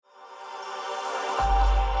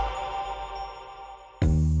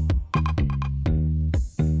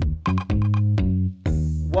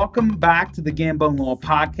welcome back to the Gambone Law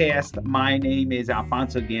Podcast. My name is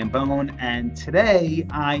Alfonso Gambone, and today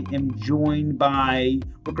I am joined by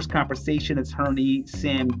workers' compensation attorney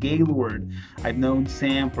Sam Gaylord. I've known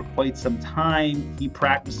Sam for quite some time. He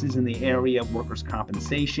practices in the area of workers'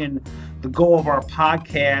 compensation. The goal of our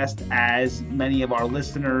podcast, as many of our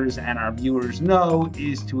listeners and our viewers know,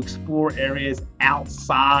 is to explore areas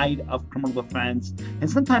outside of criminal defense and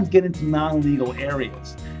sometimes get into non-legal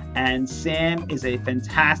areas. And Sam is a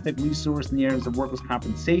fantastic resource in the areas of workers'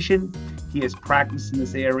 compensation. He has practiced in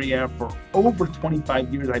this area for over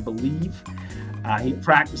 25 years, I believe. He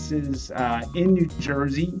practices in New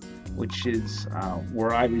Jersey, which is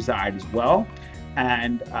where I reside as well.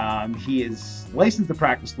 And he is licensed to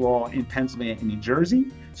practice law in Pennsylvania and New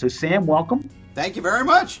Jersey. So Sam, welcome. Thank you very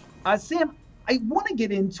much. Sam, I want to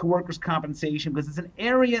get into workers' compensation because it's an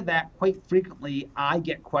area that quite frequently I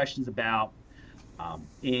get questions about.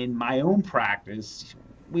 In my own practice,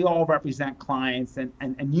 we all represent clients, and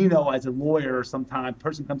you know, as a lawyer, sometimes a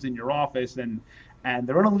person comes in your office and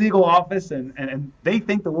they're in a legal office and they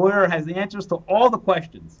think the lawyer has the answers to all the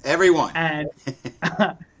questions. Everyone. And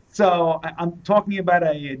so I'm talking about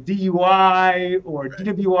a DUI or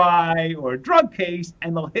DWI or a drug case,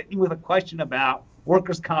 and they'll hit me with a question about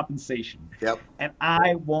workers' compensation. Yep. And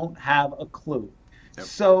I won't have a clue. Yep.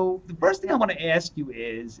 So the first thing I want to ask you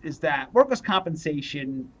is that workers'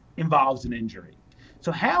 compensation involves an injury.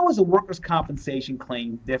 So how is a workers' compensation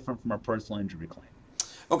claim different from a personal injury claim?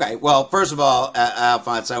 Okay. Well, first of all,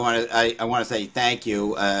 Alphonse, I want to say thank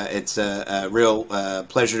you. It's a real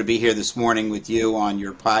pleasure to be here this morning with you on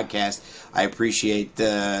your podcast. I appreciate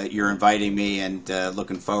your inviting me, and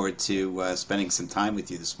looking forward to spending some time with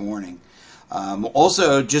you this morning.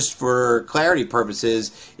 Also, just for clarity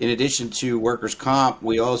purposes, in addition to workers' comp,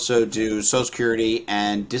 we also do Social Security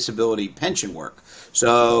and disability pension work.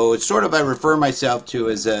 So it's sort of, I refer myself to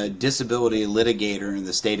as a disability litigator in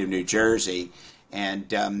the state of New Jersey.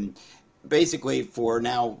 And basically for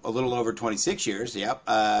now a little over 26 years,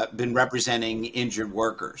 been representing injured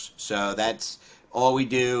workers. So that's all we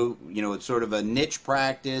do. You know, it's sort of a niche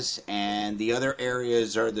practice, and the other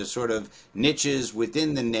areas are the sort of niches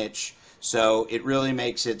within the niche. So it really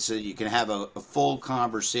makes it so you can have a full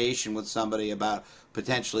conversation with somebody about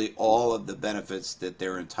potentially all of the benefits that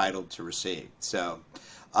they're entitled to receive. So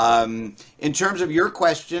in terms of your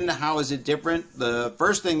question, how is it different? The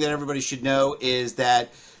first thing that everybody should know is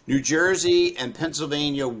that New Jersey and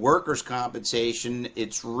Pennsylvania workers' compensation,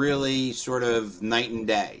 it's really sort of night and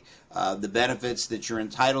day. The benefits that you're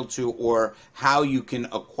entitled to or how you can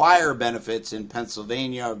acquire benefits in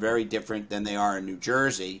Pennsylvania are very different than they are in New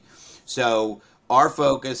Jersey. So our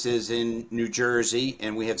focus is in New Jersey,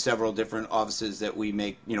 and we have several different offices that we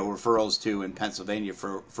make, referrals to in Pennsylvania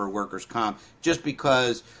for workers' comp, just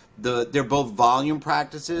because they're both volume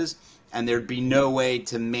practices, and there'd be no way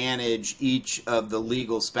to manage each of the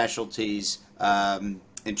legal specialties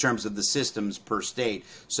in terms of the systems per state.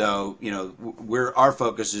 So, our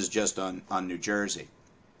focus is just on New Jersey.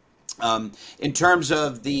 In terms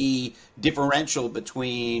of the differential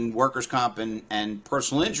between workers' comp and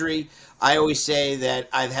personal injury, I always say that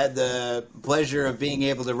I've had the pleasure of being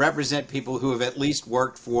able to represent people who have at least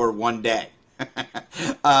worked for one day.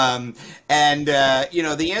 The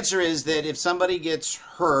answer is that if somebody gets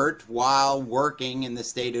hurt while working in the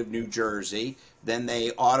state of New Jersey, then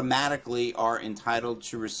they automatically are entitled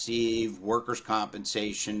to receive workers'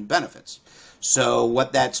 compensation benefits. So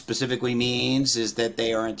what that specifically means is that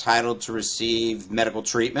they are entitled to receive medical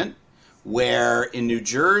treatment, where in New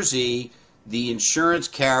Jersey, the insurance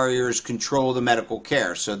carriers control the medical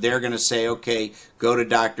care. So they're going to say, okay, go to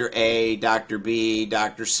Dr. A, Dr. B,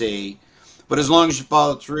 Dr. C. But as long as you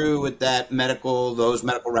follow through with those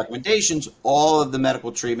medical recommendations, all of the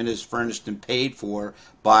medical treatment is furnished and paid for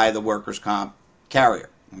by the workers' comp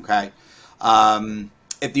carrier. Okay.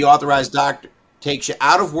 If the authorized doctor takes you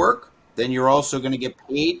out of work, then you're also going to get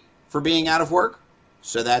paid for being out of work.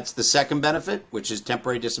 So that's the second benefit, which is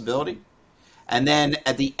temporary disability. And then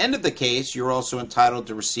at the end of the case, you're also entitled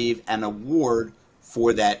to receive an award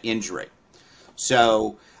for that injury.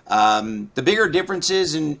 So the bigger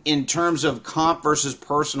differences in terms of comp versus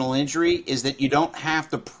personal injury is that you don't have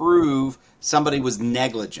to prove somebody was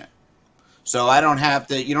negligent. So you don't have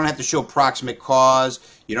to show proximate cause.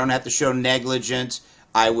 You don't have to show negligence.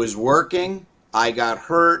 I was working, I got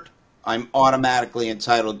hurt, I'm automatically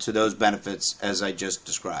entitled to those benefits as I just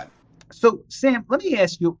described. So, Sam, let me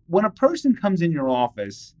ask you, when a person comes in your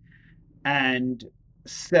office and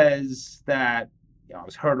says that I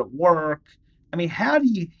was hurt at work, I mean, how do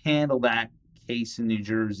you handle that case in New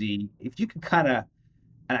Jersey? If you could kind of,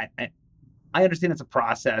 and I understand it's a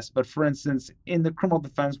process, but for instance, in the criminal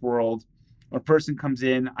defense world, when a person comes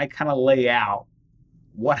in, I kind of lay out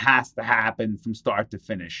what has to happen from start to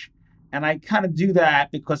finish. And I kind of do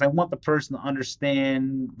that because I want the person to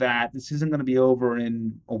understand that this isn't going to be over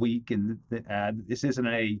in a week, and this isn't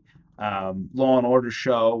a Law and Order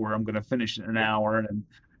show where I'm going to finish in an hour. And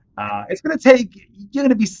it's going to take, you're going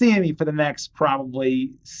to be seeing me for the next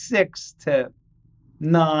probably 6 to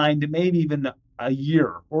 9 to maybe even a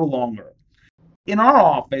year or longer. In our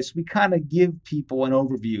office, we kind of give people an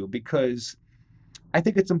overview because I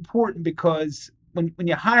think it's important because when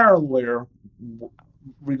you hire a lawyer,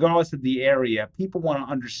 regardless of the area, people want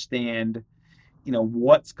to understand,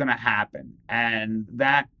 what's going to happen, and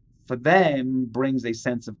that for them brings a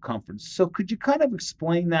sense of comfort. So could you kind of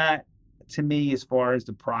explain that to me as far as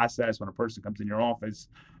the process when a person comes in your office,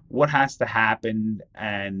 what has to happen,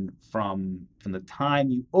 and from the time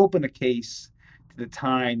you open a case to the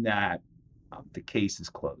time that the case is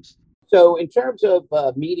closed? So, in terms of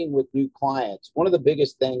meeting with new clients, one of the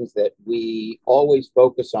biggest things that we always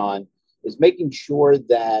focus on is making sure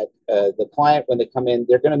that the client, when they come in,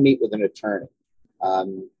 they're going to meet with an attorney.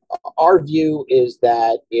 Um, our view is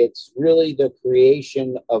that it's really the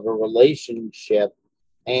creation of a relationship,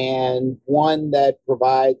 and one that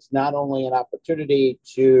provides not only an opportunity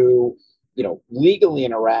to, legally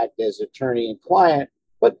interact as attorney and client,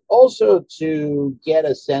 but also to get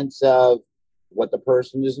a sense of what the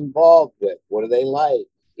person is involved with. What do they like?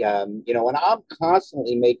 And I'm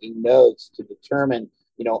constantly making notes to determine,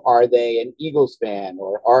 are they an Eagles fan,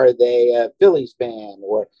 or are they a Phillies fan,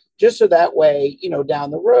 or just so that way,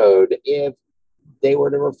 down the road, if they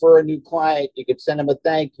were to refer a new client, you could send them a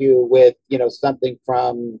thank you with, something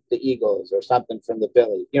from the Eagles or something from the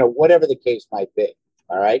Phillies, whatever the case might be.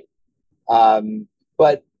 All right.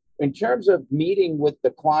 But in terms of meeting with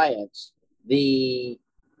the clients, we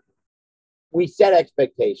set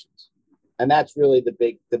expectations, and that's really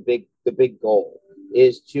the big goal,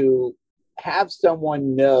 is to have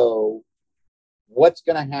someone know what's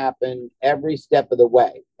going to happen every step of the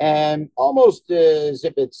way. And almost as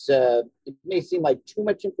if it may seem like too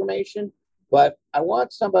much information, but I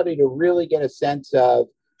want somebody to really get a sense of,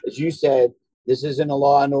 as you said, this isn't a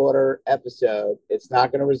Law and Order episode. It's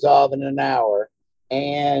not going to resolve in an hour.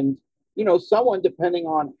 And, someone, depending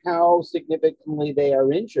on how significantly they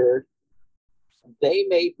are injured, they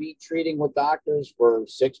may be treating with doctors for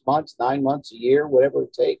 6 months, 9 months, a year, whatever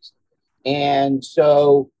it takes. And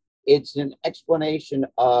so it's an explanation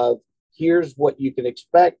of, here's what you can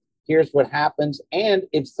expect, here's what happens, and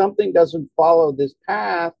if something doesn't follow this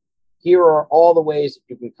path, here are all the ways that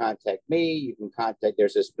you can contact me. You can contact,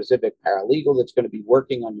 there's a specific paralegal that's going to be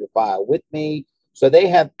working on your file with me. So they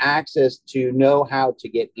have access to know how to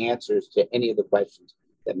get answers to any of the questions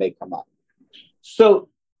that may come up. So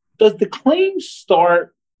does the claim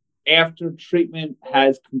start after treatment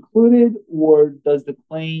has concluded, or does the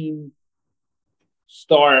claim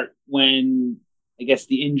start when, I guess,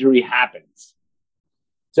 the injury happens?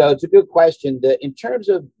 So it's a good question. In terms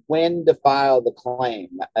of when to file the claim,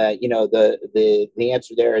 the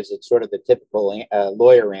answer there is, it's sort of the typical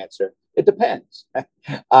lawyer answer. It depends.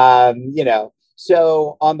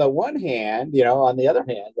 So on the one hand, on the other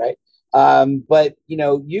hand, right? But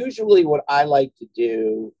usually what I like to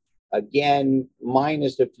do, again,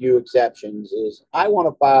 minus a few exceptions, is I want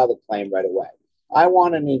to file the claim right away. I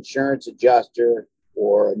want an insurance adjuster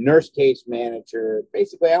or a nurse case manager.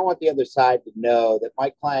 Basically, I want the other side to know that my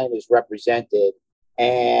client is represented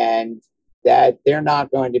and that they're not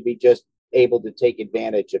going to be just able to take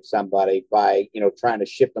advantage of somebody by, trying to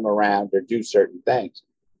shift them around or do certain things.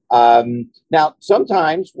 Now,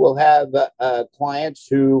 sometimes we'll have clients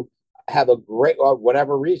who have a great, or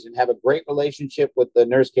whatever reason, have a great relationship with the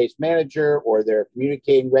nurse case manager, or they're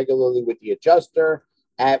communicating regularly with the adjuster,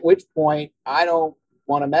 at which point I don't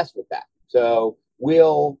want to mess with that. So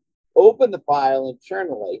we'll open the file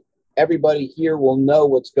internally. Everybody here will know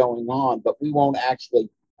what's going on, but we won't actually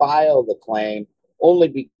file the claim, only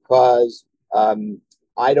because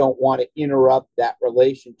I don't want to interrupt that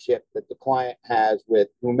relationship that the client has with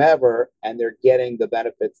whomever, and they're getting the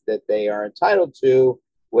benefits that they are entitled to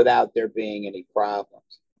without there being any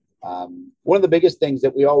problems. One of the biggest things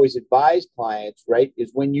that we always advise clients, right,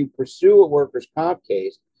 is when you pursue a workers' comp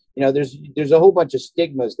case, there's a whole bunch of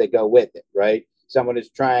stigmas that go with it, right? Someone is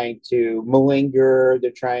trying to malinger,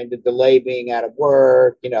 they're trying to delay being out of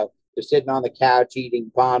work, they're sitting on the couch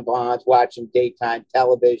eating bonbons, watching daytime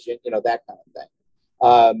television, that kind of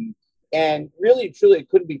thing. And really, truly, it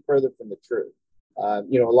couldn't be further from the truth. A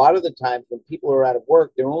lot of the times when people are out of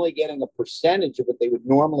work, they're only getting a percentage of what they would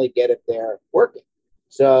normally get if they're working.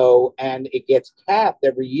 So, and it gets capped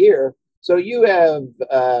every year So you have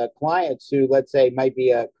clients who, let's say, might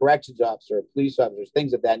be a corrections officer, police officers,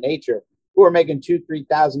 things of that nature, who are making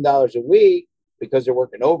 $2,000-3,000 a week because they're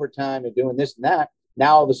working overtime and doing this and that.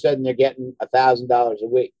 Now all of a sudden they're getting $1,000 a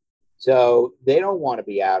week, so they don't want to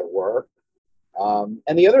be out of work.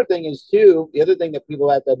 And the other thing is too, the other thing that people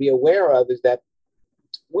have to be aware of is that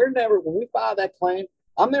when we file that claim,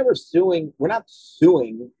 we're not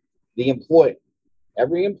suing the employer.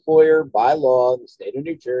 Every employer, by law, in the state of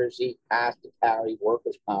New Jersey, has to carry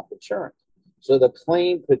workers' comp insurance. So the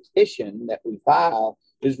claim petition that we file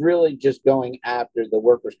is really just going after the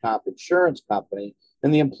workers' comp insurance company,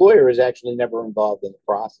 and the employer is actually never involved in the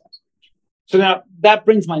process. So now that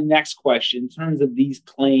brings my next question. In terms of these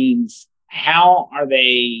claims, how are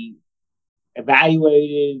they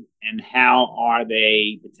evaluated and how are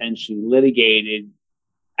they potentially litigated?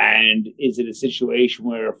 And is it a situation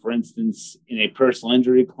where, for instance, in a personal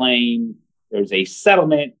injury claim, there's a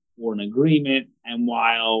settlement or an agreement, and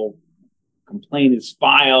while a complaint is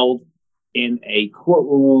filed in a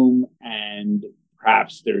courtroom and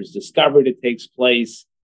perhaps there's discovery that takes place,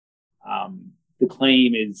 the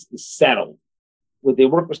claim is settled? With a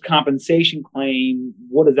workers' compensation claim,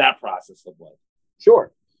 what does that process look like?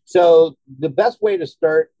 Sure. So the best way to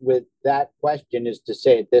start with that question is to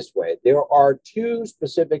say it this way. There are two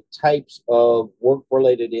specific types of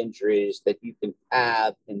work-related injuries that you can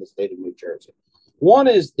have in the state of New Jersey. One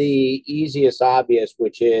is the easiest obvious,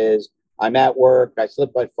 which is I'm at work, I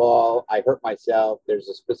slip, I fall, I hurt myself. There's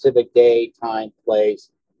a specific day, time, place.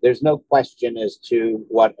 There's no question as to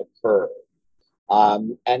what occurred.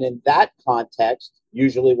 And in that context,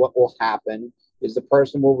 usually what will happen is the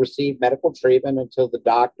person will receive medical treatment until the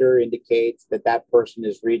doctor indicates that that person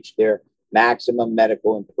has reached their maximum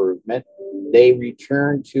medical improvement. They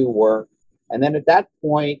return to work. And then at that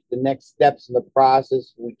point, the next steps in the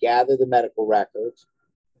process, we gather the medical records.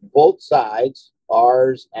 Both sides,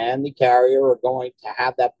 ours and the carrier, are going to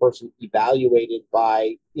have that person evaluated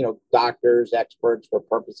by, doctors, experts, for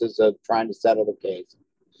purposes of trying to settle the case.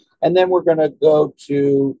 And then we're going to go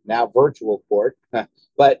to now virtual court,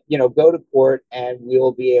 but, go to court and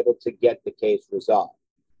we'll be able to get the case resolved.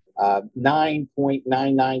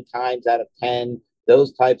 9.99 times out of 10,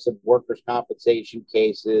 those types of workers' compensation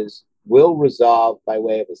cases will resolve by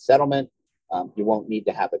way of a settlement. You won't need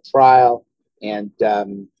to have a trial. And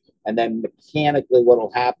then mechanically what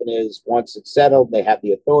will happen is once it's settled, they have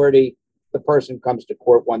the authority. The person comes to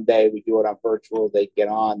court one day, we do it on virtual, they get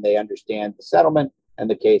on, they understand the settlement, and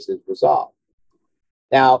the case is resolved.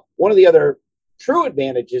 Now, one of the other true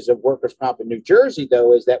advantages of workers' comp in New Jersey,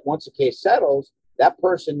 though, is that once a case settles, that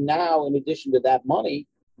person now, in addition to that money,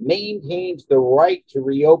 maintains the right to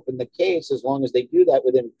reopen the case as long as they do that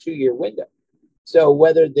within a 2-year window. So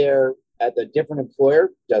whether they're at a different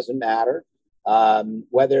employer, doesn't matter.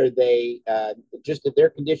 Whether they, just if their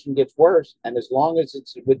condition gets worse, and as long as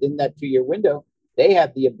it's within that 2-year window, they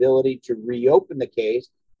have the ability to reopen the case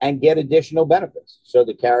and get additional benefits. So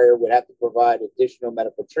the carrier would have to provide additional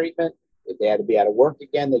medical treatment. If they had to be out of work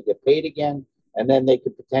again, they get paid again. And then they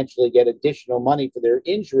could potentially get additional money for their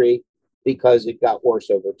injury because it got worse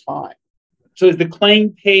over time. So is the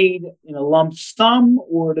claim paid in a lump sum,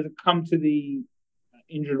 or does it come to the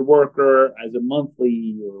injured worker as a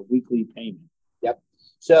monthly or weekly payment? Yep.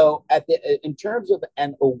 So in terms of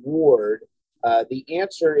an award, the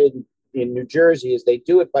answer in New Jersey is they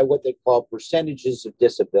do it by what they call percentages of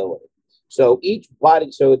disability. So each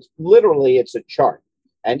body, so it's a chart,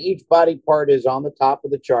 and each body part is on the top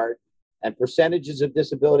of the chart, and percentages of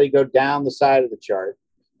disability go down the side of the chart.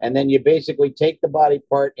 And then you basically take the body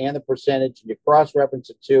part and the percentage and you cross-reference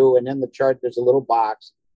the two, and in the chart there's a little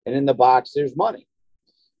box, and in the box there's money.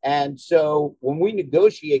 And so when we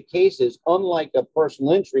negotiate cases, unlike a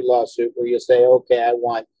personal injury lawsuit where you say, okay, I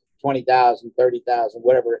want 20,000, 30,000,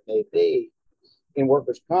 whatever it may be, in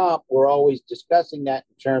workers' comp, we're always discussing that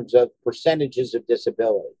in terms of percentages of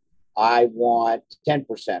disability. I want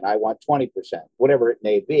 10%, I want 20%, whatever it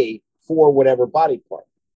may be, for whatever body part.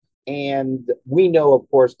 And we know, of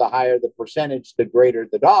course, the higher the percentage, the greater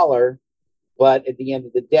the dollar. But at the end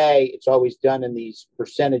of the day, it's always done in these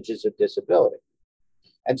percentages of disability.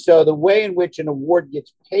 And so the way in which an award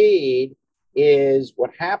gets paid is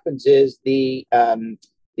what happens is the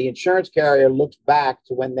insurance carrier looks back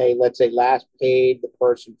to when they, let's say, last paid the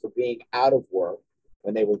person for being out of work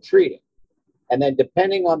when they were treating. And then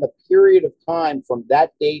depending on the period of time from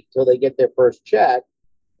that date till they get their first check,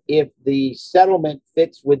 if the settlement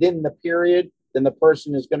fits within the period, then the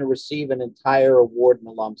person is going to receive an entire award in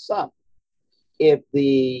a lump sum. If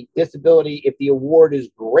the award is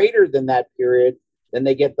greater than that period, then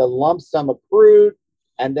they get the lump sum accrued,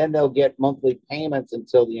 and then they'll get monthly payments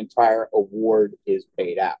until the entire award is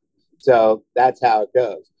paid out. So that's how it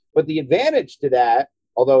goes. But the advantage to that,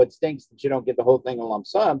 although it stinks that you don't get the whole thing in lump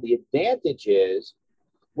sum, the advantage is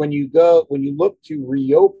when you look to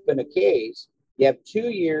reopen a case, you have 2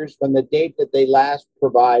 years from the date that they last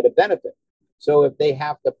provide a benefit. So if they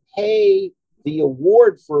have to pay the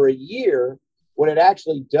award for a year, what it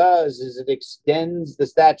actually does is it extends the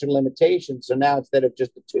statute of limitations. So now instead of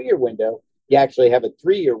just a 2-year window, you actually have a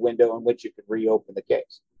 3-year window in which you could reopen the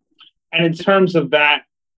case. And in terms of that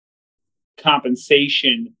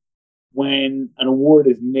compensation, when an award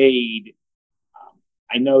is made,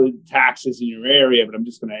 I know taxes in your area, but I'm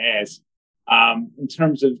just going to ask, in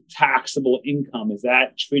terms of taxable income, is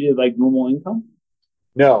that treated like normal income?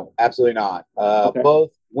 No, absolutely not. Okay.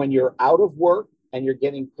 Both when you're out of work and you're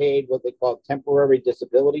getting paid what they call temporary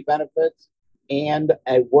disability benefits and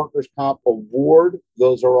a workers' comp award,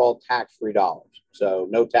 those are all tax-free dollars. So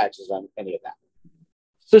no taxes on any of that.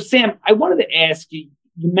 So Sam, I wanted to ask you,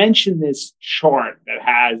 you mentioned this chart that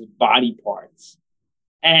has body parts.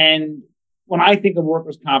 And when I think of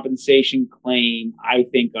workers' compensation claim, I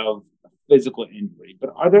think of a physical injury.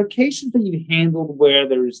 But are there cases that you handled where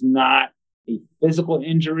there's not a physical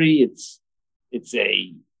injury? It's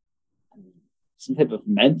some type of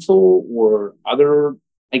mental or other,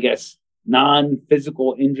 I guess,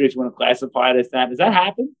 non-physical injuries, you want to classify it as that. Does that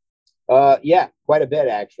happen? Yeah, quite a bit,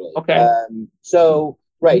 actually. Okay.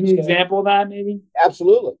 Right. Give me an example of that, maybe?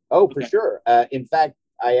 Absolutely. Oh, Okay. for sure. In fact,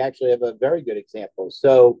 I actually have a very good example.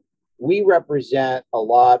 So we represent a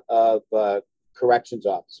lot of corrections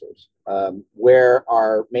officers, where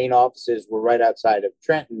our main offices were right outside of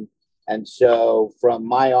Trenton. And so from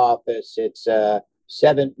my office, it's a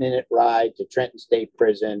 7-minute ride to Trenton State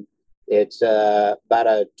Prison. It's about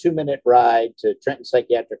a 2-minute ride to Trenton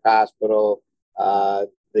Psychiatric Hospital.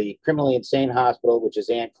 The Criminally Insane Hospital, which is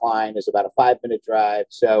Ann Klein, is about a 5-minute drive.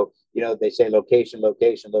 So, they say location,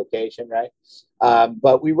 location, location, right?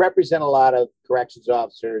 But we represent a lot of corrections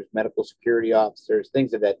officers, medical security officers,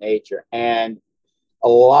 things of that nature. And a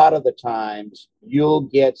lot of the times you'll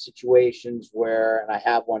get situations where, and I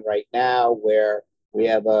have one right now, where we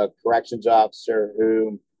have a corrections officer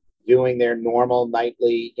who doing their normal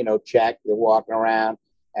nightly, check, they're walking around,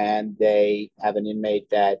 and they have an inmate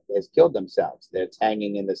that has killed themselves, that's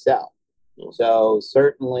hanging in the cell. So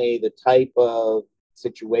certainly the type of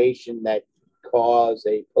situation that cause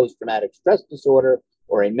a post-traumatic stress disorder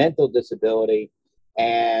or a mental disability,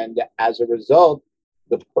 and as a result,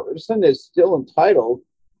 the person is still entitled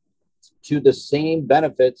to the same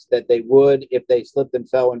benefits that they would if they slipped and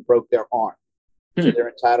fell and broke their arm. So they're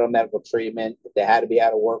entitled to medical treatment. If they had to be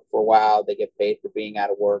out of work for a while, they get paid for being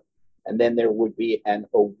out of work. And then there would be an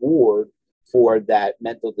award for that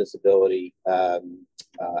mental disability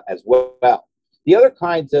as well. The other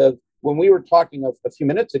kinds of, when we were talking a few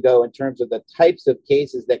minutes ago in terms of the types of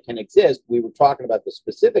cases that can exist, we were talking about the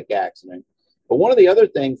specific accident. But one of the other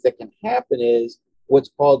things that can happen is what's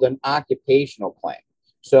called an occupational claim.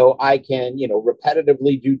 So I can,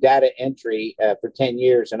 repetitively do data entry for 10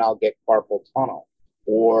 years and I'll get carpal tunnel.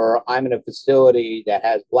 Or I'm in a facility that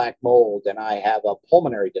has black mold and I have a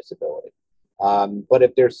pulmonary disability. But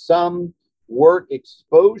if there's some work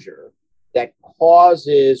exposure that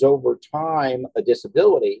causes over time a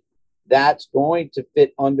disability, that's going to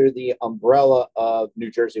fit under the umbrella of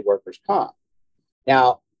New Jersey workers' comp.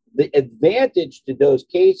 Now, the advantage to those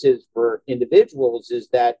cases for individuals is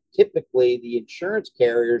that typically the insurance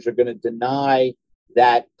carriers are going to deny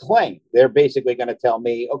that claim. They're basically going to tell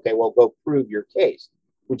me, okay, well, go prove your case,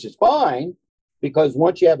 which is fine, because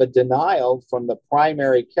once you have a denial from the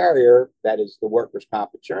primary carrier, that is the workers'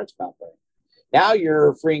 comp insurance company, now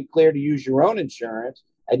you're free and clear to use your own insurance,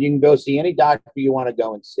 and you can go see any doctor you want to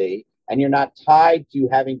go and see, and you're not tied to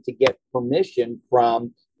having to get permission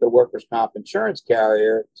from the workers' comp insurance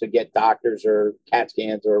carrier to get doctors or CAT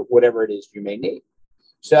scans or whatever it is you may need.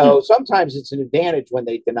 So sometimes it's an advantage when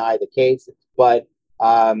they deny the cases, but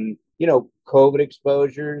COVID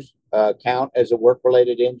exposures count as a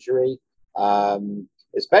work-related injury,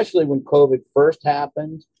 especially when COVID first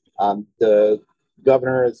happened. The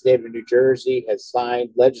governor of the state of New Jersey has signed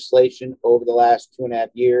legislation over the last 2.5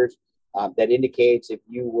 years that indicates if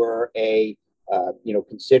you were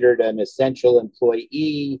considered an essential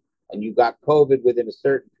employee and you got COVID within a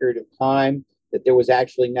certain period of time, that there was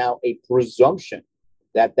actually now a presumption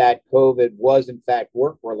that COVID was in fact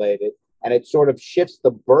work-related. And it sort of shifts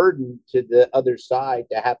the burden to the other side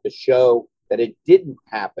to have to show that it didn't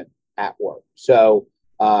happen at work. So,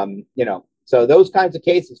 so those kinds of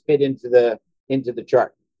cases fit into the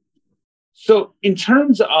chart. So in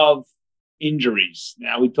terms of, injuries.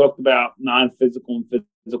 Now, we talked about non-physical and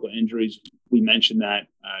physical injuries. We mentioned that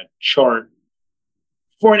chart.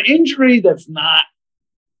 For an injury that's not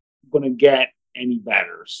going to get any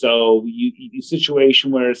better, so you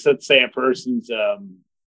situation where, let's say, a person's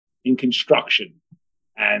in construction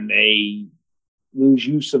and they lose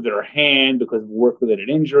use of their hand because of work-related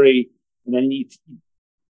injury, and then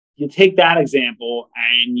you take that example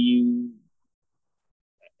and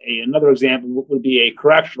another example would be a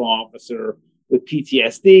correctional officer with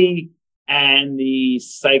PTSD, and the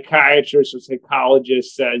psychiatrist or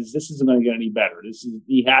psychologist says this isn't going to get any better.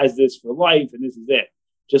 He has this for life, and this is it.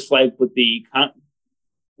 Just like with the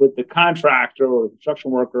contractor or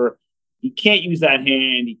construction worker, he can't use that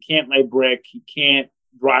hand. He can't lay brick. He can't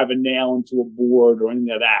drive a nail into a board or anything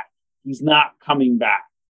like that. He's not coming back.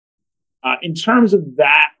 In terms of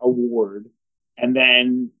that award, and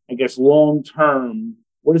then I guess long term,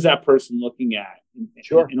 what is that person looking at?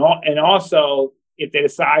 Sure. And also, if they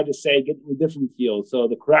decide to say get to a different field, so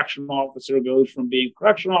the correctional officer goes from being a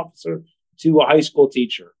correctional officer to a high school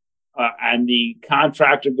teacher, and the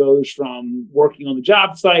contractor goes from working on the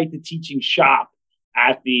job site to teaching shop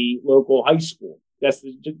at the local high school. That's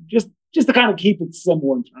just to kind of keep it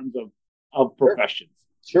similar in terms of professions.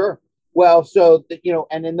 Sure. Well, so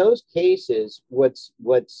and in those cases, what's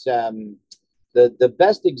the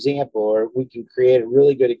best example, or we can create a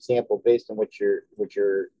really good example based on what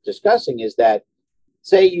you're discussing, is that,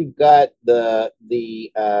 say you've got the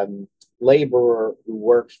laborer who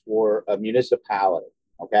works for a municipality,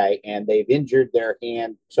 okay, and they've injured their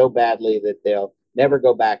hand so badly that they'll never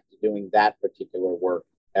go back to doing that particular work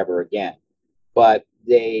ever again. But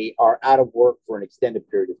they are out of work for an extended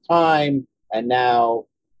period of time, and now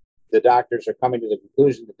the doctors are coming to the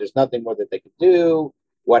conclusion that there's nothing more that they could do.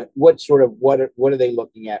 What are they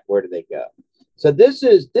looking at? Where do they go? So this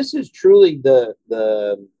is truly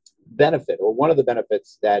the benefit, or one of the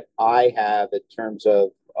benefits that I have in terms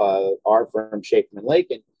of our firm, Schaefer and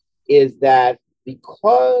Lakin, is that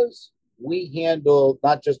because we handle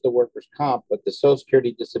not just the workers' comp, but the Social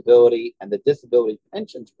Security, disability, and the disability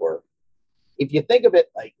pensions work. If you think of it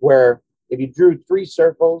like where if you drew 3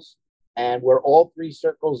 circles and where all 3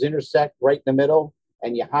 circles intersect right in the middle,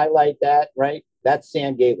 and you highlight that, right, that's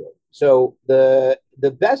Sam Gaylord. So the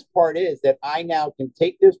best part is that I now can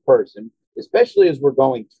take this person, especially as we're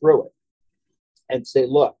going through it, and say,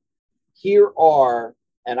 look, here are,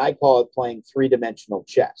 and I call it playing 3-dimensional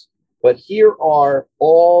chess, but here are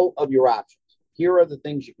all of your options. Here are the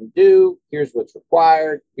things you can do. Here's what's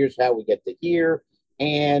required. Here's how we get to here.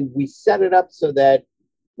 And we set it up so that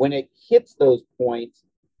when it hits those points,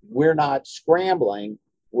 we're not scrambling.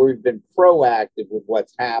 We've been proactive with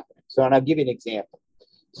what's happening. So, and I'll give you an example.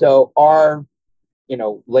 So our,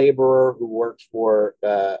 laborer who works for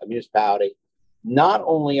a municipality, not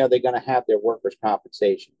only are they going to have their workers'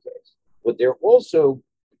 compensation case, but they're also,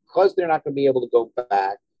 because they're not going to be able to go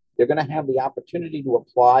back, they're going to have the opportunity to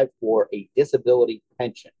apply for a disability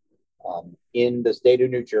pension in the state of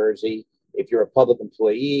New Jersey. If you're a public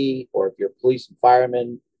employee, or if you're a police and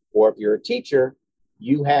fireman, or if you're a teacher,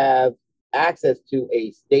 you have access to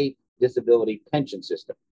a state disability pension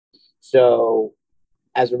system. So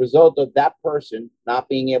as a result of that person not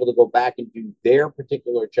being able to go back and do their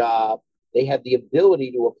particular job, they have the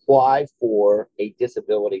ability to apply for a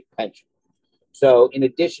disability pension. So in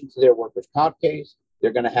addition to their workers' comp case,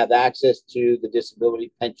 they're going to have access to the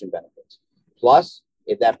disability pension benefits. Plus,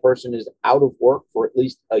 if that person is out of work for at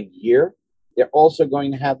least a year, they're also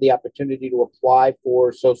going to have the opportunity to apply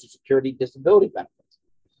for Social Security disability benefits.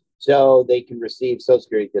 So they can receive Social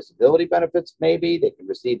Security disability benefits, maybe they can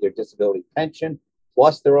receive their disability pension,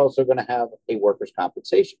 plus they're also going to have a workers'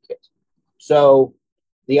 compensation case. So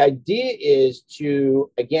the idea is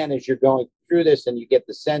to, again, as you're going through this and you get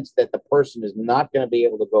the sense that the person is not going to be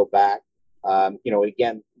able to go back,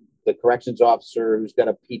 again, the corrections officer who's got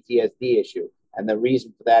a PTSD issue. And the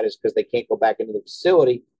reason for that is because they can't go back into the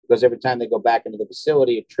facility, because every time they go back into the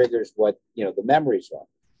facility, it triggers what, the memories are.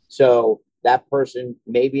 So that person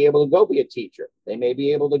may be able to go be a teacher. They may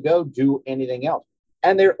be able to go do anything else.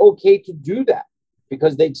 And they're okay to do that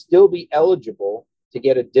because they'd still be eligible to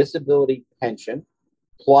get a disability pension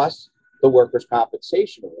plus the workers'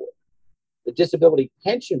 compensation award. The disability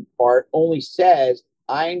pension part only says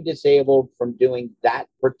I'm disabled from doing that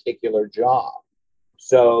particular job.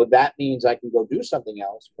 So that means I can go do something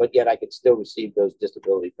else, but yet I could still receive those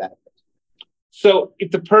disability benefits. So if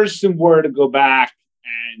the person were to go back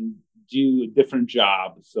and do a different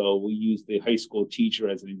job, so we use the high school teacher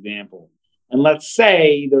as an example, and let's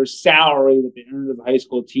say their salary that they earned as a high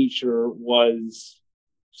school teacher was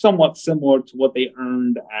somewhat similar to what they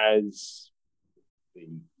earned as the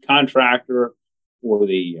contractor or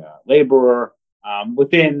the laborer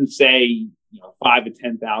within, say, $5,000 to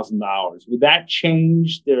 $10,000. Would that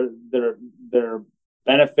change their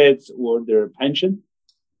benefits or their pension?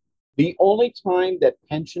 The only time that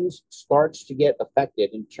pensions starts to get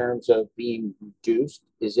affected in terms of being reduced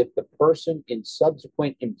is if the person in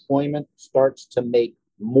subsequent employment starts to make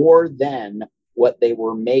more than what they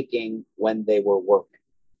were making when they were working.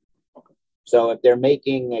 Okay. So if they're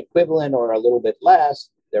making equivalent or a little bit less,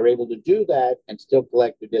 they're able to do that and still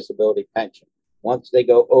collect their disability pension. Once they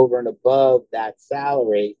go over and above that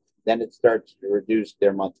salary, then it starts to reduce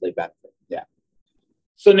their monthly benefit. Yeah.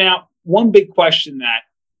 So now, one big question that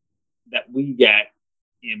we get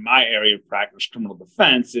in my area of practice, criminal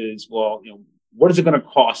defense, is, well, what is it going to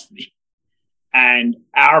cost me? And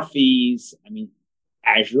our fees, I mean,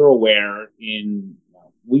 as you're aware,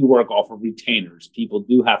 we work off of retainers. People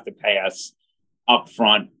do have to pay us up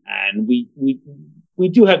front, and we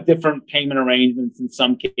do have different payment arrangements, in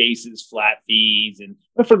some cases flat fees,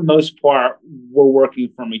 but for the most part, we're working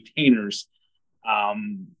from retainers.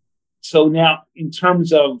 So now, in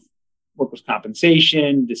terms of workers'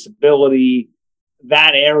 compensation, disability,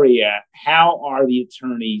 that area, how are the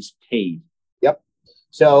attorneys paid? Yep.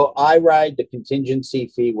 So I ride the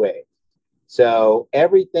contingency fee wave. So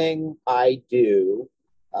everything I do,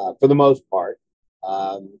 for the most part,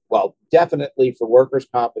 definitely for workers'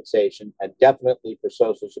 compensation and definitely for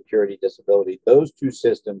Social Security disability, those two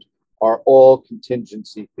systems are all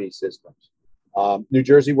contingency fee systems. New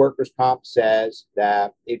Jersey Workers' Comp says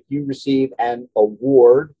that if you receive an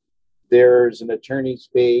award, there's an attorney's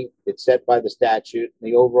fee. It's set by the statute.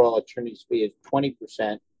 And the overall attorney's fee is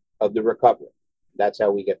 20% of the recovery. That's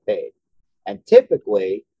how we get paid. And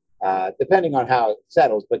typically, depending on how it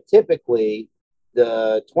settles, but typically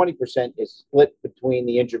the 20% is split between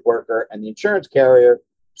the injured worker and the insurance carrier.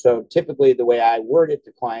 So typically the way I word it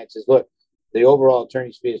to clients is, look, the overall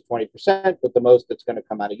attorney's fee is 20%, but the most that's going to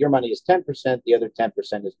come out of your money is 10%. The other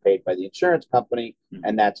 10% is paid by the insurance company,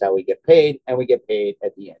 and that's how we get paid, and we get paid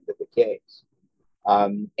at the end of the case.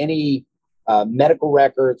 Any medical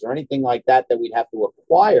records or anything like that we'd have to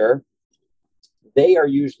acquire, they are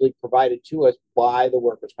usually provided to us by the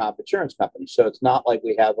workers' comp insurance company. So it's not like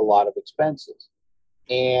we have a lot of expenses.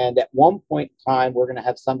 And at one point in time, we're going to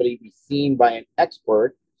have somebody be seen by an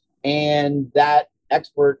expert, and that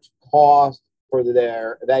expert's cost for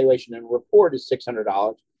their evaluation and report is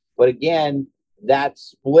 $600. But again, that's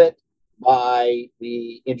split by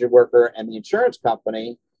the injured worker and the insurance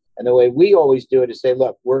company. And the way we always do it is say,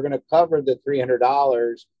 look, we're going to cover the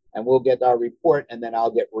 $300 and we'll get our report, and then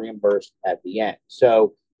I'll get reimbursed at the end.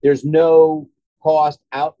 So there's no cost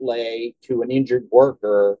outlay to an injured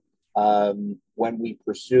worker when we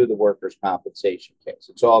pursue the workers' compensation case.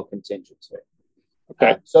 It's all contingency.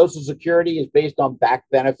 Okay. Social Security is based on back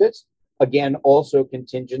benefits. Again, also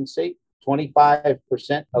contingency.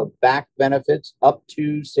 25% of back benefits up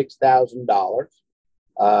to $6,000.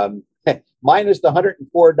 Minus the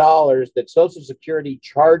 $104 that Social Security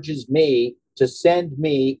charges me to send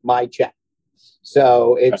me my check.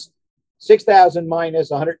 So it's $6,000 minus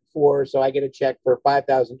 $104, so I get a check for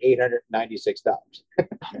 $5,896.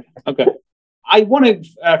 Okay. I want to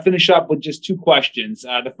finish up with just two questions.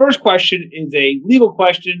 The first question is a legal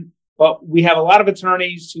question, but we have a lot of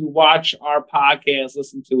attorneys who watch our podcast,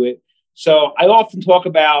 listen to it. So I often talk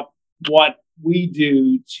about what we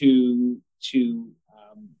do to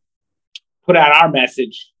put out our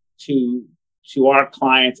message to our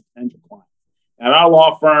clients, potential clients. At our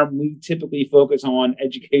law firm, we typically focus on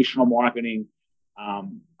educational marketing.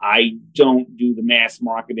 I don't do the mass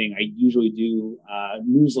marketing. I usually do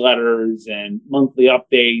newsletters and monthly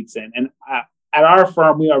updates. And at our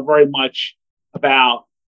firm, we are very much about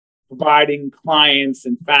providing clients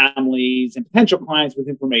and families and potential clients with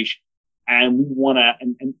information. And we want to,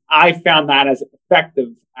 and I found that as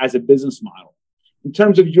effective as a business model. In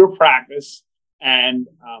terms of your practice, and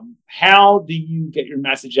how do you get your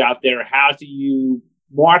message out there? How do you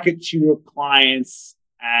market to your clients?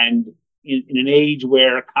 And in an age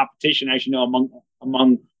where competition, as you know,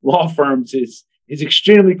 among law firms is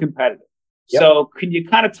extremely competitive. Yep. So can you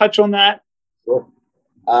kind of touch on that? Sure.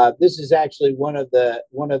 This is actually one of the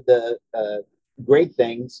great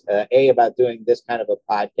things, about doing this kind of a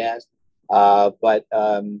podcast. But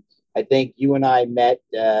I think you and I met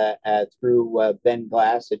through Ben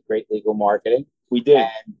Glass at Great Legal Marketing. We did.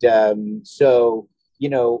 And so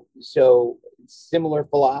similar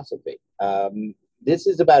philosophy. This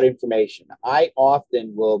is about information. I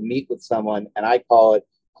often will meet with someone and I call it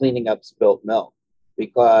cleaning up spilt milk,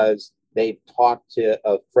 because they've talked to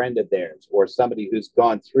a friend of theirs or somebody who's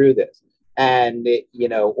gone through this, and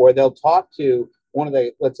or they'll talk to one of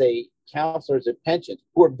the, let's say, counselors at pensions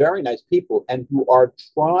who are very nice people and who are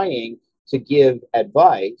trying to give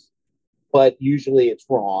advice, but usually it's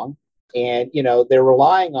wrong. And, they're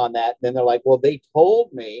relying on that. And then they're like, well, they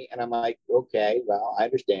told me. And I'm like, okay, well, I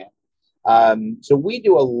understand. So we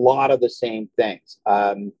do a lot of the same things.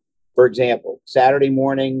 For example, Saturday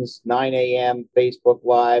mornings, 9 a.m., Facebook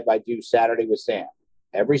Live, I do Saturday with Sam.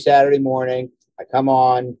 Every Saturday morning, I come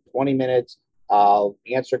on 20 minutes. I'll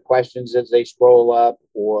answer questions as they scroll up,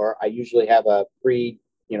 or I usually have a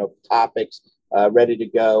topics ready to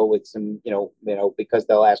go with some, because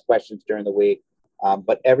they'll ask questions during the week.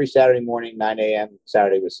 But every Saturday morning, 9 a.m.,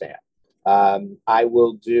 Saturday with Sam.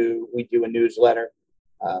 We do a newsletter.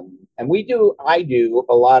 And I do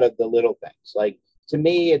a lot of the little things. Like, to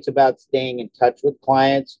me, it's about staying in touch with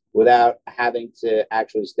clients without having to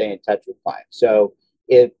actually stay in touch with clients. So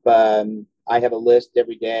if I have a list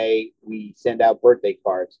every day, we send out birthday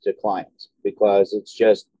cards to clients because it's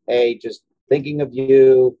just, hey, just thinking of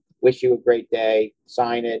you, wish you a great day,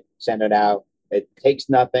 sign it, send it out. It takes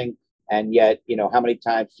nothing. And yet, how many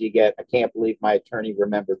times do you get, I can't believe my attorney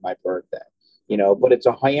remembered my birthday, but it's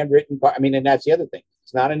a handwritten card. I mean, and that's the other thing.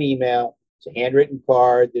 It's not an email. It's a handwritten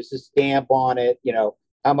card. There's a stamp on it.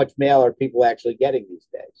 How much mail are people actually getting these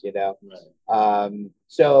days, Right.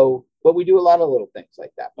 But we do a lot of little things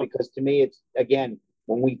like that because to me, it's, again,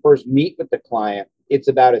 when we first meet with the client, it's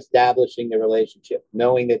about establishing the relationship,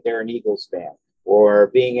 knowing that they're an Eagles fan, or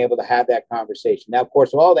being able to have that conversation. Now, of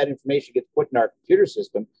course, all that information gets put in our computer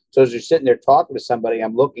system. So as you're sitting there talking to somebody,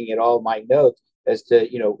 I'm looking at all my notes as to,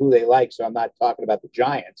 who they like. So I'm not talking about the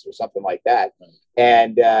Giants or something like that. Right.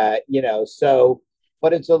 And,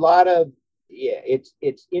 but it's a lot of,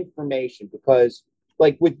 it's information because,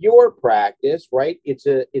 like with your practice, right? It's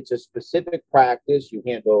a specific practice. You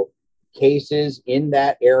handle cases in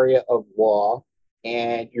that area of law,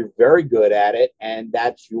 and you're very good at it. And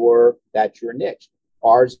that's your niche.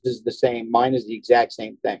 Ours is the same. Mine is the exact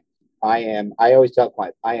same thing. I always tell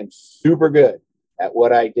clients, I am super good at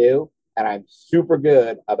what I do. And I'm super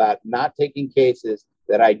good about not taking cases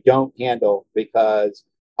that I don't handle because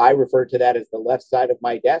I refer to that as the left side of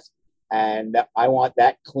my desk. And I want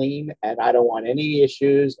that clean, and I don't want any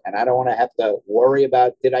issues, and I don't want to have to worry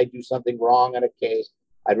about, did I do something wrong on a case?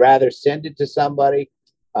 I'd rather send it to somebody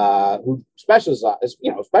who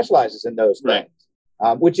specializes in those things,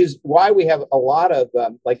 right. Which is why we have a lot of,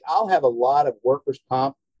 I'll have a lot of workers'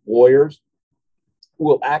 comp lawyers who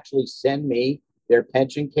will actually send me their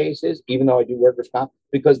pension cases, even though I do workers' comp,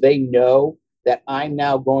 because they know that I'm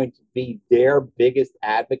now going to be their biggest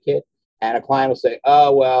advocate. And a client will say,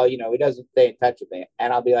 oh, well, he doesn't stay in touch with me.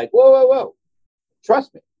 And I'll be like, whoa.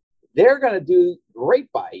 Trust me. They're going to do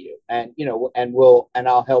great by you. And, and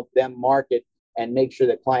I'll help them market and make sure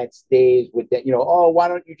the client stays with that, oh, why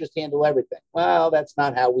don't you just handle everything? Well, that's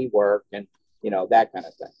not how we work. And, that kind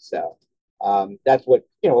of thing. So that's what,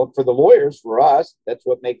 for the lawyers, for us, that's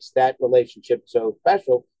what makes that relationship so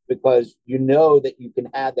special, because that you can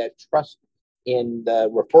have that trust in the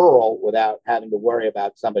referral without having to worry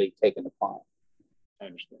about somebody taking the client. I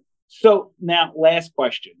understand. So now, last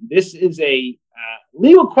question. This is a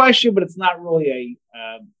legal question, but it's not really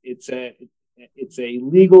it's a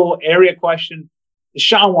legal area question.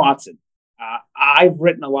 Deshaun Watson. I've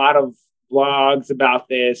written a lot of blogs about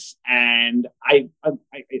this, and I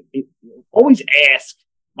always ask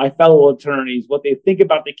my fellow attorneys what they think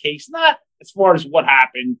about the case, not as far as what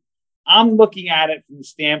happened. I'm looking at it from the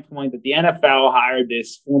standpoint that the NFL hired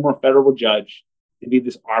this former federal judge to be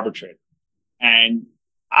this arbitrator. And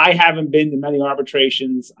I haven't been to many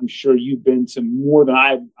arbitrations. I'm sure you've been to more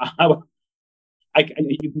than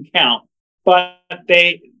you can count. But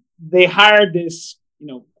they hired this,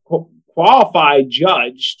 qualified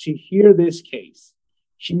judge to hear this case.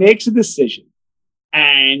 She makes a decision,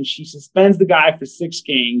 and she suspends the guy for 6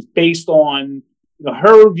 games based on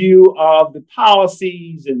her review of the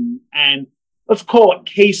policies and let's call it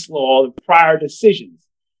case law, the prior decisions.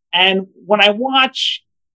 And when I watch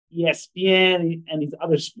ESPN and these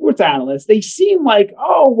other sports analysts, they seem like,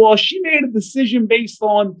 oh, well, she made a decision based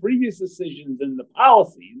on previous decisions and the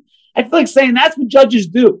policies. I feel like saying that's what judges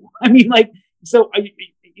do. I mean, so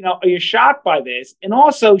are you shocked by this? And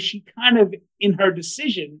also, she kind of, in her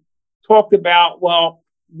decision, talked about, well,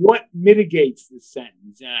 what mitigates the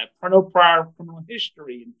sentence? No prior criminal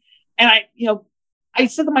history. And I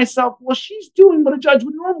said to myself, well, she's doing what a judge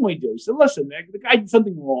would normally do. So listen, the guy did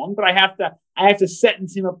something wrong, but I have to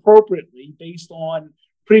sentence him appropriately based on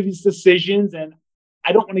previous decisions, and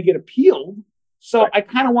I don't want to get appealed. So right. I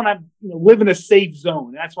kind of want to live in a safe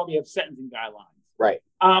zone. That's why we have sentencing guidelines. Right.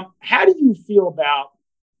 How do you feel about,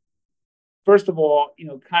 first of all,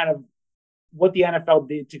 kind of what the NFL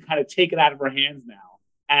did to kind of take it out of her hands now.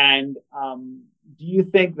 And do you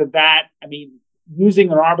think that, I mean,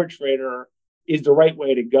 using an arbitrator is the right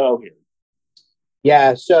way to go here?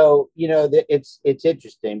 Yeah, so it's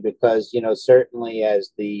interesting because certainly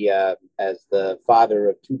as the father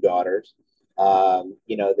of two daughters,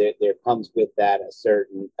 there comes with that a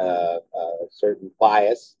certain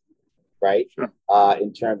bias, right? Sure.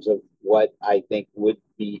 In terms of what I think would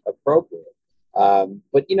be appropriate.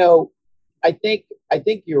 But I think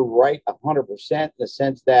you're right 100% in the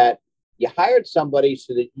sense that you hired somebody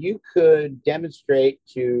so that you could demonstrate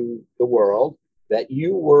to the world that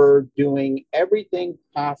you were doing everything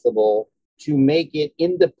possible to make it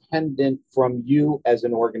independent from you as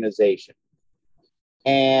an organization.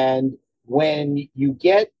 And when you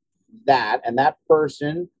get that, and that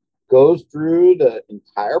person goes through the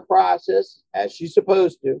entire process as she's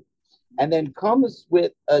supposed to, and then comes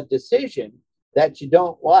with a decision that you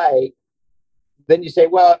don't like, then you say,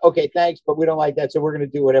 well, okay, thanks, but we don't like that, so we're going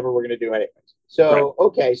to do whatever we're going to do anyways. So, right.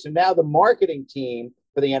 Okay, so now the marketing team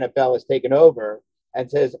for the NFL has taken over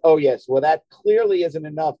and says, oh, yes, well, that clearly isn't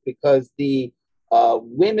enough because the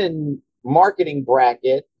women marketing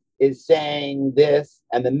bracket is saying this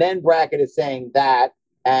and the men bracket is saying that.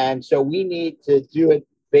 And so we need to do it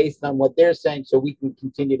based on what they're saying so we can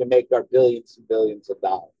continue to make our billions and billions of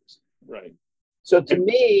dollars. Right. So to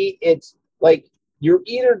me, it's like you're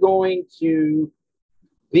either going to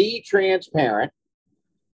be transparent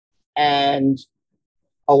and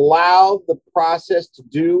allow the process to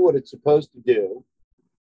do what it's supposed to do,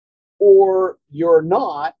 or you're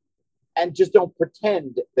not, and just don't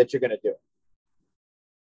pretend that you're going to do it.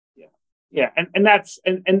 Yeah, and that's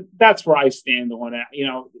where I stand on it.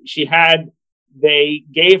 They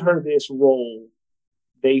gave her this role.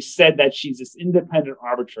 They said that she's this independent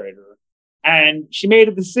arbitrator, and she made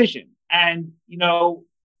a decision. And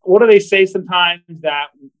what do they say sometimes?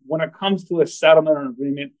 That when it comes to a settlement or an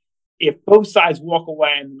agreement, if both sides walk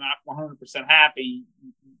away and not 100% happy,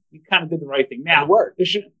 you kind of did the right thing. Now,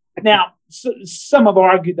 some have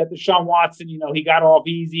argued that Deshaun Watson, he got off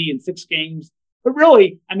easy in 6 games. But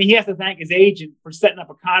really, I mean, he has to thank his agent for setting up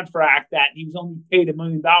a contract that he was only paid $1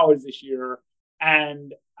 million this year.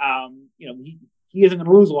 And, he isn't going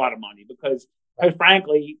to lose a lot of money because, quite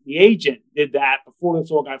frankly, the agent did that before this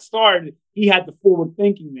all got started. He had the forward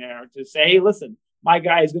thinking there to say, hey, listen, my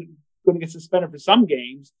guy is going to get suspended for some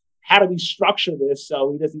games. How do we structure this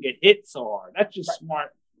so he doesn't get hit so hard? That's just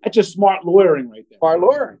smart. That's just smart lawyering right there. Smart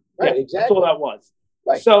lawyering. Right, yeah, exactly. That's all that was.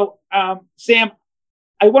 Right. So, Sam,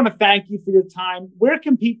 I want to thank you for your time. Where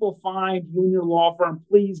can people find you and your law firm?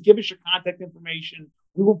 Please give us your contact information.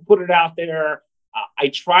 We will put it out there. I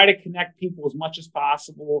try to connect people as much as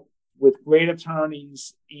possible with great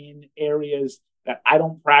attorneys in areas that I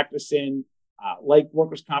don't practice in, like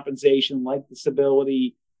workers' compensation, like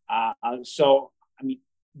disability. So, I mean,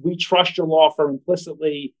 we trust your law firm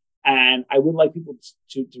implicitly, and I would like people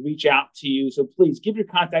to reach out to you. So please give your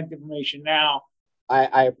contact information now.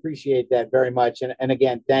 I appreciate that very much. And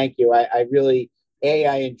again, thank you. I really,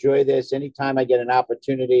 I enjoy this. Anytime I get an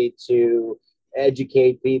opportunity to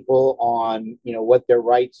educate people on, what their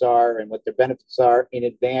rights are and what their benefits are in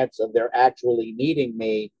advance of their actually needing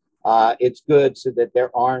me, it's good so that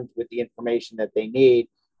they're armed with the information that they need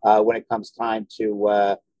when it comes time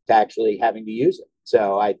to actually having to use it.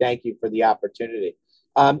 So I thank you for the opportunity.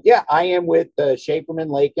 I am with Schaeferman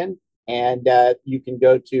Lakin. And you can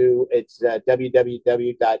go to, it's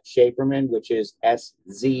www.schaeferman, which is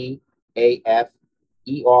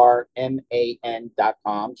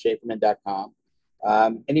SZAFERMAN.com, Schaeferman.com.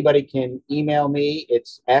 Anybody can email me.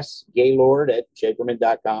 It's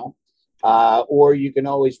sgaylord@schaeferman.com. Or you can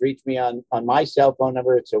always reach me on my cell phone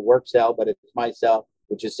number. It's a work cell, but it's my cell,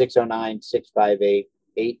 which is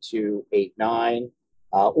 609-658-8289.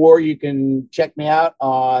 Or you can check me out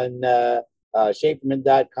on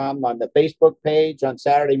Schaeferman.com on the Facebook page on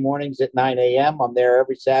Saturday mornings at 9 a.m. I'm there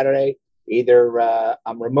every Saturday. Either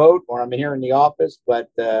I'm remote or I'm here in the office, but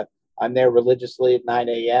I'm there religiously at 9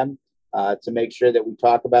 a.m. To make sure that we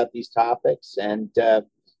talk about these topics. And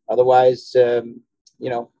otherwise,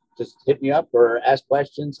 just hit me up or ask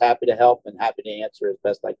questions. Happy to help and happy to answer as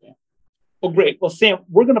best I can. Well, great. Well, Sam,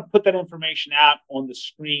 we're going to put that information out on the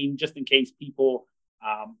screen just in case people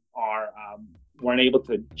weren't able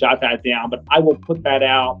to jot that down, but I will put that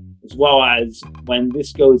out as well as when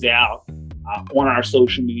this goes out on our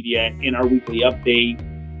social media in our weekly update.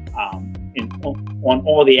 on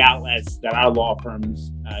all the outlets that our law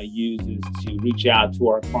firms uses to reach out to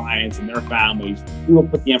our clients and their families. We will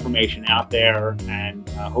put the information out there, and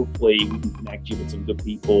hopefully we can connect you with some good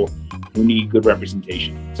people who need good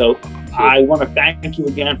representation. So I want to thank you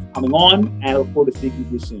again for coming on, and I look forward to speaking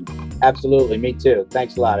with you soon. Absolutely. Me too.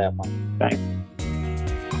 Thanks a lot, Alphonse. Thanks.